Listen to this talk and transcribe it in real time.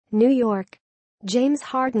New York. James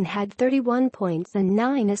Harden had 31 points and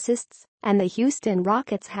 9 assists, and the Houston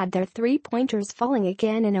Rockets had their three-pointers falling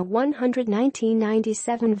again in a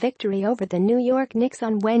 119-97 victory over the New York Knicks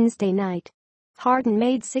on Wednesday night. Harden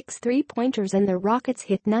made 6 three-pointers and the Rockets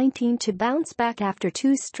hit 19 to bounce back after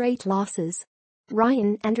 2 straight losses.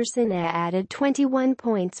 Ryan Anderson added 21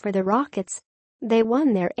 points for the Rockets. They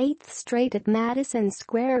won their 8th straight at Madison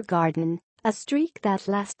Square Garden, a streak that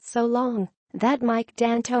lasts so long that Mike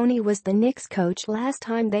D'Antoni was the Knicks coach last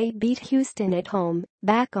time they beat Houston at home,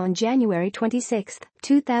 back on January 26,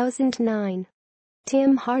 2009.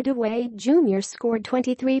 Tim Hardaway Jr. scored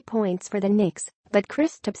 23 points for the Knicks, but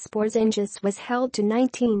Kristaps Porzingis was held to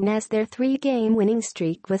 19 as their 3-game winning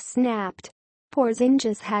streak was snapped.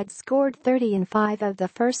 Porzingis had scored 30 in 5 of the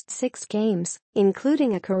first 6 games,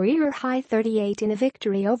 including a career-high 38 in a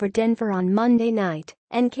victory over Denver on Monday night,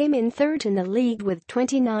 and came in third in the league with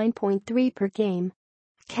 29.3 per game.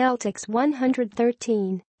 Celtics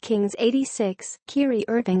 113, Kings 86. Kyrie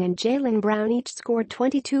Irving and Jaylen Brown each scored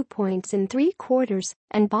 22 points in 3 quarters,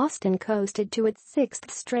 and Boston coasted to its 6th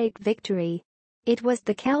straight victory. It was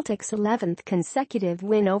the Celtics' 11th consecutive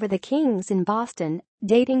win over the Kings in Boston,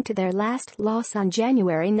 dating to their last loss on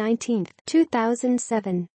January 19,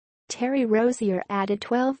 2007. Terry Rozier added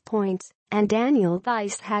 12 points, and Daniel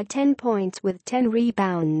Theis had 10 points with 10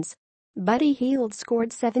 rebounds. Buddy Hield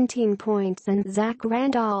scored 17 points and Zach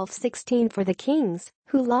Randolph 16 for the Kings,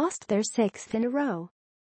 who lost their 6th in a row.